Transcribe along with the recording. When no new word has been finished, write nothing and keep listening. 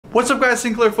What's up guys,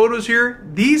 Sinclair Photos here.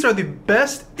 These are the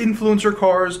best influencer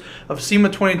cars of SEMA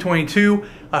 2022.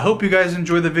 I hope you guys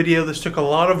enjoyed the video. This took a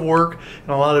lot of work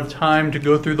and a lot of time to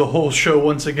go through the whole show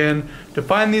once again to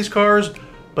find these cars.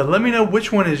 But let me know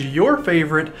which one is your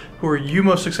favorite, who are you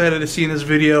most excited to see in this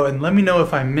video, and let me know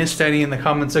if I missed any in the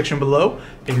comment section below.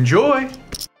 Enjoy!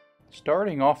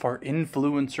 Starting off our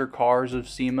influencer cars of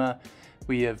SEMA,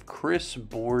 we have Chris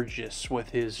Borges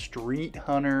with his Street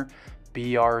Hunter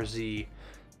BRZ.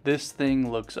 This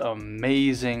thing looks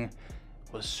amazing.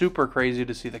 It was super crazy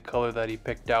to see the color that he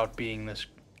picked out being this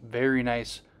very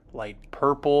nice light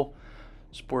purple,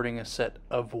 sporting a set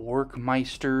of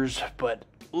Workmeisters, but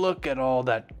look at all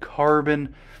that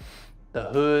carbon. The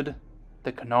hood,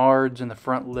 the canards, and the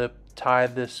front lip tie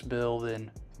this build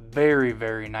in very,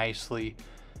 very nicely.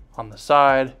 On the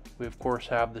side, we of course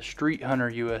have the Street Hunter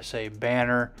USA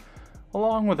banner,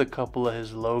 along with a couple of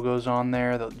his logos on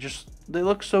there that they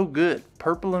look so good.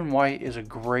 Purple and white is a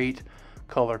great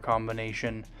color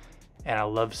combination, and I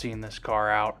love seeing this car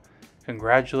out.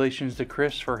 Congratulations to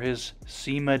Chris for his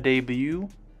SEMA debut.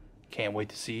 Can't wait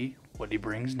to see what he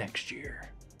brings next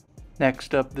year.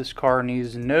 Next up, this car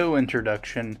needs no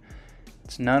introduction.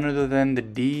 It's none other than the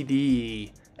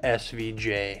DDE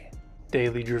SVJ.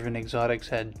 Daily Driven Exotics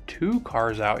had two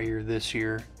cars out here this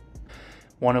year,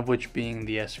 one of which being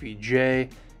the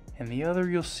SVJ, and the other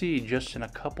you'll see just in a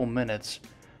couple minutes.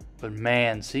 But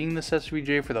man, seeing this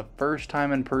SVJ for the first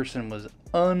time in person was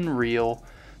unreal.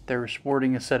 They were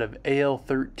sporting a set of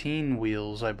AL13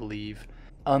 wheels, I believe,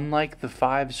 unlike the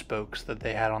 5 spokes that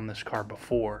they had on this car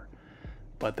before.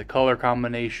 But the color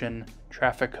combination,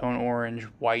 traffic cone orange,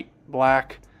 white,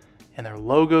 black, and their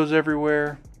logos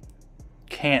everywhere,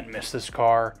 can't miss this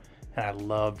car, and I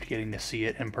loved getting to see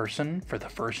it in person for the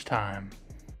first time.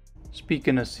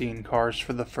 Speaking of seeing cars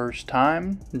for the first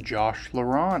time, Josh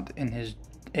Laurent in his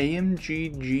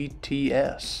AMG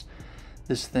GTS.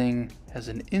 This thing has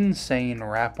an insane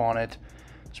wrap on it,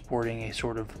 sporting a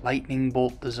sort of lightning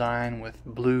bolt design with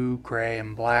blue, gray,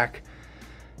 and black.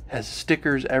 Has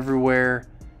stickers everywhere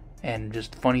and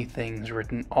just funny things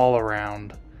written all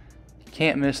around. You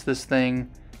can't miss this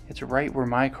thing. It's right where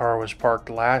my car was parked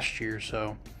last year,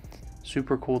 so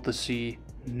super cool to see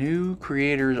new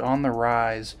creators on the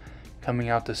rise coming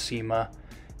out to SEMA,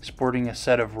 sporting a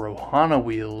set of Rohana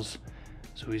wheels.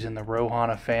 So he's in the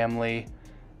Rohana family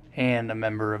and a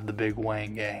member of the Big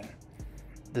Wang gang.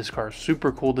 This car is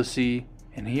super cool to see,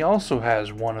 and he also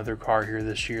has one other car here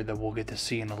this year that we'll get to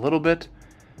see in a little bit,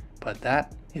 but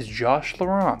that is Josh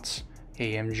Laurent's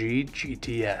AMG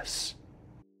GTS.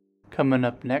 Coming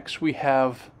up next, we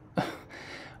have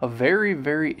a very,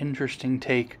 very interesting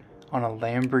take on a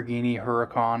Lamborghini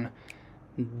Huracan,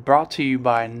 brought to you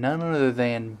by none other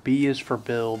than B is for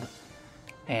Build.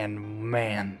 And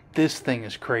man, this thing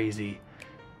is crazy.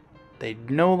 They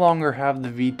no longer have the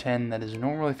V10 that is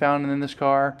normally found in this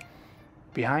car.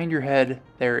 Behind your head,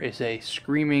 there is a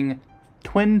screaming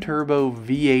twin-turbo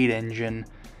V8 engine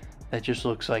that just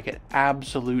looks like an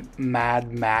absolute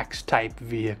Mad Max type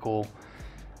vehicle.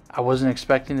 I wasn't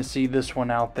expecting to see this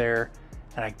one out there,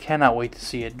 and I cannot wait to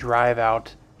see it drive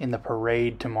out in the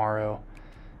parade tomorrow.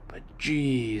 But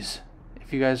geez,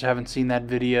 if you guys haven't seen that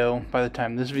video, by the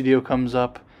time this video comes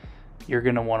up, you're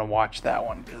going to want to watch that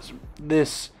one, because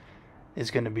this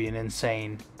is going to be an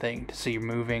insane thing to see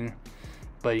moving.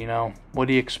 But you know, what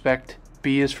do you expect?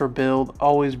 B is for Build,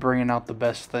 always bringing out the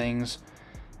best things,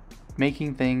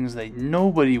 making things that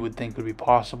nobody would think would be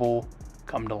possible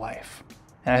come to life.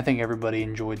 And I think everybody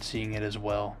enjoyed seeing it as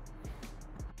well.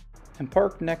 And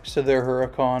parked next to their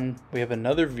Huracan, we have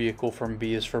another vehicle from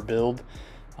B is for Build.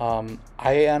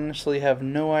 I honestly have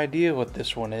no idea what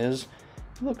this one is.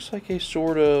 It looks like a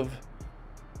sort of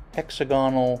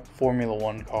hexagonal Formula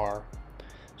 1 car.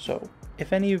 So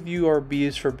if any of you are B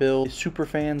is for Build super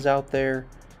fans out there,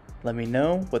 let me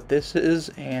know what this is,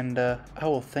 and I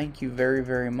will thank you very,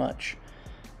 very much.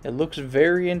 It looks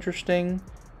very interesting,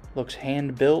 looks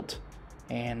hand built,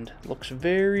 and looks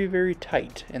very, very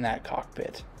tight in that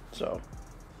cockpit. So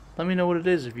let me know what it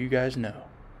is if you guys know.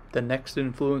 The next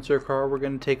influencer car we're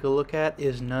going to take a look at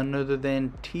is none other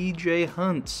than TJ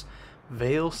Hunt's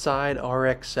Veilside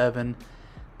RX-7.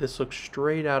 This looks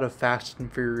straight out of Fast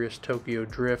and Furious Tokyo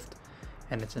Drift,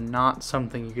 and it's not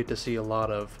something you get to see a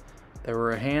lot of. There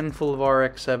were a handful of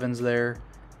RX-7s there,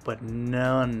 but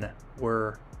none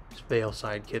were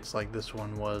Veilside kits like this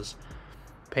one was.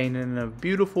 Painted in a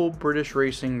beautiful British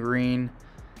racing green.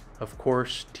 Of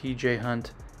course, TJ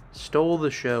Hunt stole the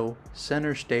show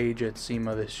center stage at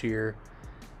SEMA this year,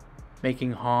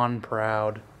 making Han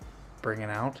proud, bringing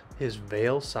out his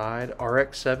Veilside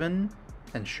RX-7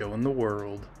 and showing the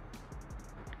world.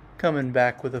 Coming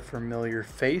back with a familiar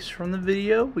face from the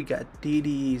video, we got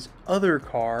DD's other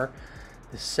car,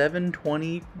 the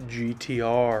 720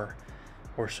 GTR,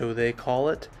 or so they call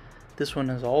it. This one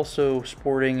is also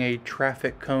sporting a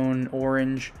traffic cone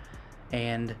orange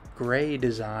and gray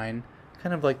design,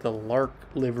 kind of like the Lark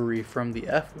livery from the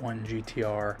F1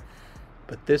 GTR.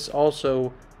 But this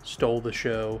also stole the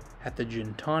show at the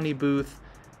Gintani booth.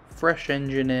 Fresh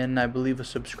engine in, I believe a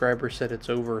subscriber said it's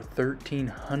over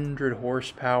 1,300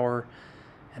 horsepower,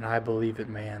 and I believe it,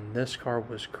 man. This car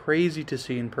was crazy to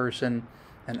see in person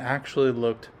and actually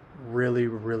looked really,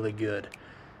 really good.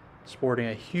 Sporting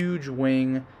a huge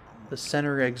wing, the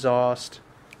center exhaust.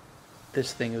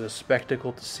 This thing is a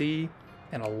spectacle to see,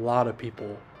 and a lot of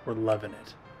people were loving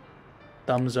it.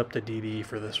 Thumbs up to DD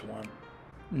for this one.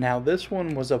 Now this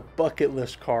one was a bucket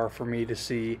list car for me to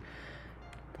see.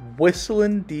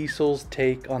 Whistlinddiesel's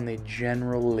take on the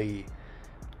General Lee.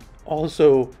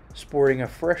 Also sporting a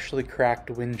freshly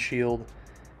cracked windshield.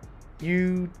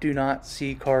 You do not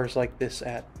see cars like this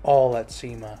at all at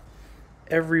Sema.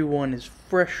 Everyone is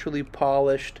freshly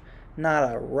polished,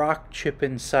 not a rock chip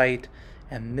in sight,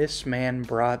 and this man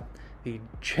brought the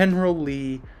General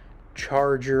Lee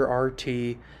Charger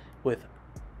RT with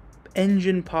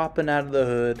engine popping out of the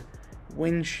hood,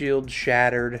 windshield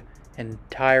shattered, and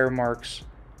tire marks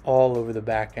all over the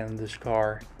back end of this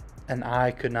car, and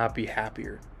I could not be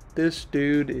happier. This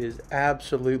dude is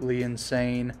absolutely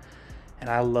insane, and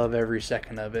I love every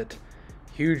second of it.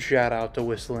 Huge shout out to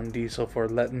Whistlindiesel for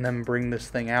letting them bring this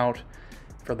thing out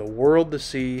for the world to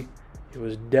see. It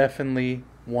was definitely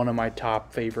one of my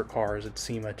top favorite cars at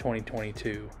SEMA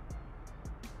 2022.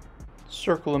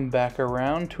 Circling back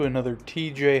around to another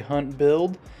TJ Hunt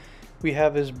build, we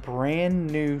have his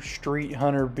brand new Street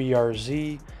Hunter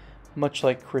BRZ, much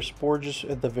like Chris Borges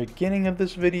at the beginning of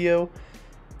this video,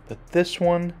 but this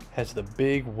one has the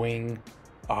big wing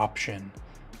option,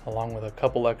 along with a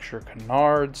couple extra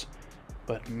canards.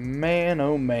 But man,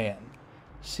 oh man,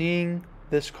 seeing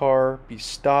this car be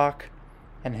stock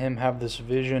and him have this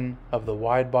vision of the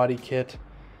wide body kit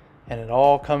and it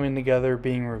all coming together,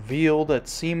 being revealed at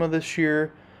SEMA this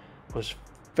year, was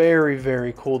very,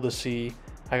 very cool to see.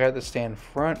 I got to stand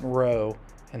front row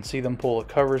and see them pull the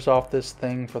covers off this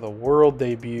thing for the world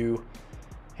debut,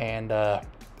 and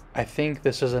I think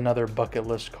this is another bucket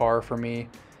list car for me.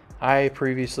 I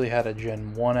previously had a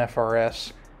Gen 1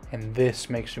 FRS, and this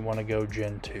makes me want to go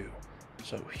Gen 2.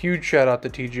 So huge shout out to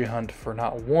TJ Hunt for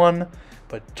not one,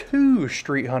 but two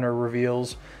Street Hunter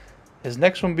reveals. His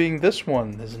next one being this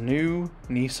one, this new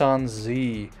Nissan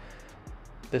Z.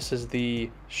 This is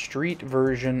the street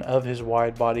version of his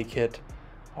wide body kit,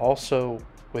 also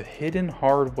with hidden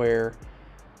hardware,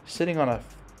 sitting on a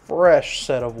fresh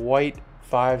set of white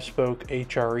 5-spoke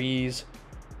HREs.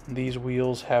 These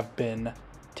wheels have been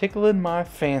tickling my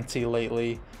fancy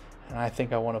lately, and I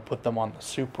think I want to put them on the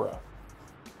Supra.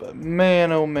 But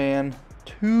man, oh man,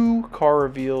 two car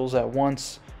reveals at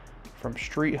once from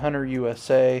Street Hunter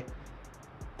USA,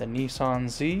 the Nissan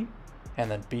Z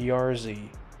and the BRZ.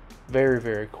 Very,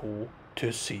 very cool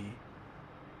to see.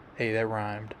 Hey, that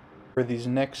rhymed. For these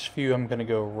next few, I'm going to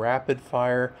go rapid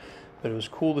fire, but it was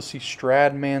cool to see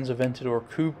Stradman's Aventador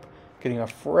Coupe getting a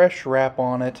fresh wrap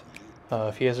on it.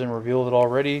 If he hasn't revealed it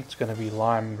already, it's going to be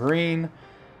lime green.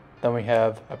 Then we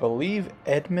have, I believe,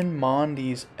 Edmund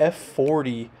Mondi's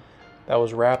F40 that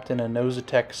was wrapped in a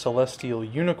Nosatec Celestial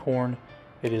Unicorn.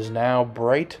 It is now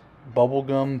bright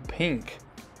bubblegum pink.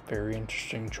 Very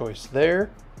interesting choice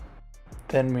there.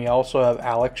 Then we also have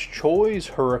Alex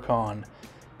Choi's Huracan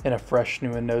in a fresh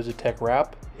new Nosatec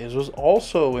wrap. His was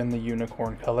also in the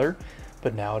unicorn color,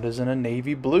 but now it is in a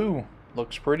navy blue.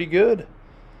 Looks pretty good.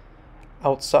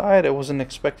 Outside, I wasn't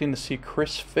expecting to see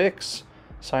Chris Fix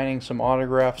signing some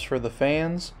autographs for the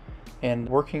fans and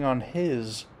working on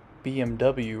his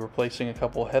BMW, replacing a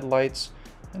couple headlights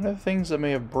and other things that may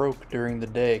have broke during the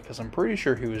day, because I'm pretty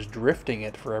sure he was drifting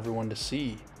it for everyone to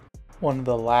see. One of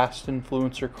the last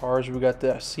influencer cars we got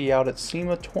to see out at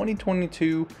SEMA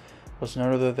 2022 was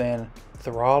none other than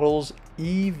Throttle's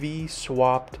EV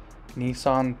swapped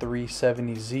Nissan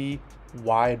 370Z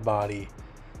wide body.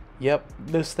 Yep,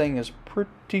 this thing is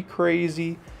pretty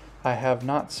crazy. I have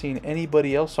not seen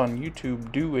anybody else on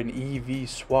YouTube do an EV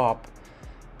swap,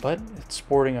 but it's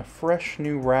sporting a fresh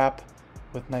new wrap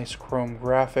with nice chrome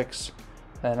graphics,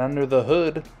 and under the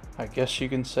hood, I guess you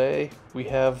can say, we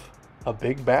have a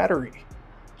big battery.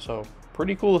 So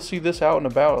pretty cool to see this out and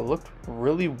about. It looked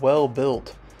really well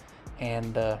built,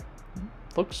 and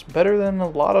looks better than a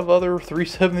lot of other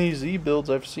 370Z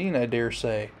builds I've seen, I dare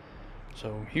say.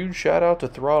 So huge shout out to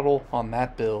Throttle on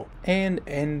that build. And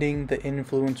ending the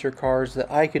influencer cars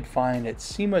that I could find at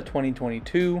SEMA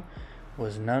 2022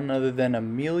 was none other than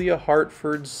Amelia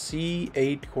Hartford's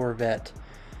C8 Corvette.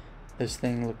 This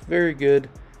thing looked very good.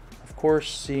 Of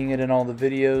course, seeing it in all the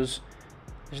videos,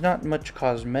 there's not much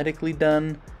cosmetically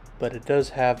done, but it does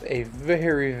have a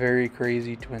very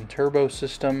crazy twin turbo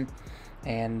system,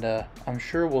 and I'm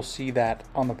sure we'll see that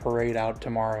on the parade out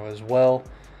tomorrow as well.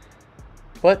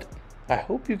 But I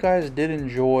hope you guys did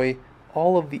enjoy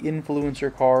all of the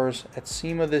influencer cars at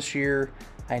SEMA this year.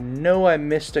 I know I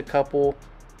missed a couple,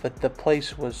 but the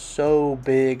place was so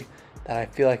big that I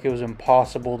feel like it was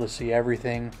impossible to see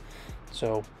everything.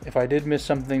 So if I did miss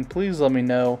something, please let me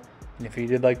know. And if you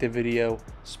did like the video,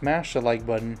 smash the like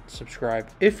button, subscribe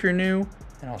if you're new,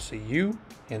 and I'll see you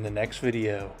in the next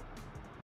video.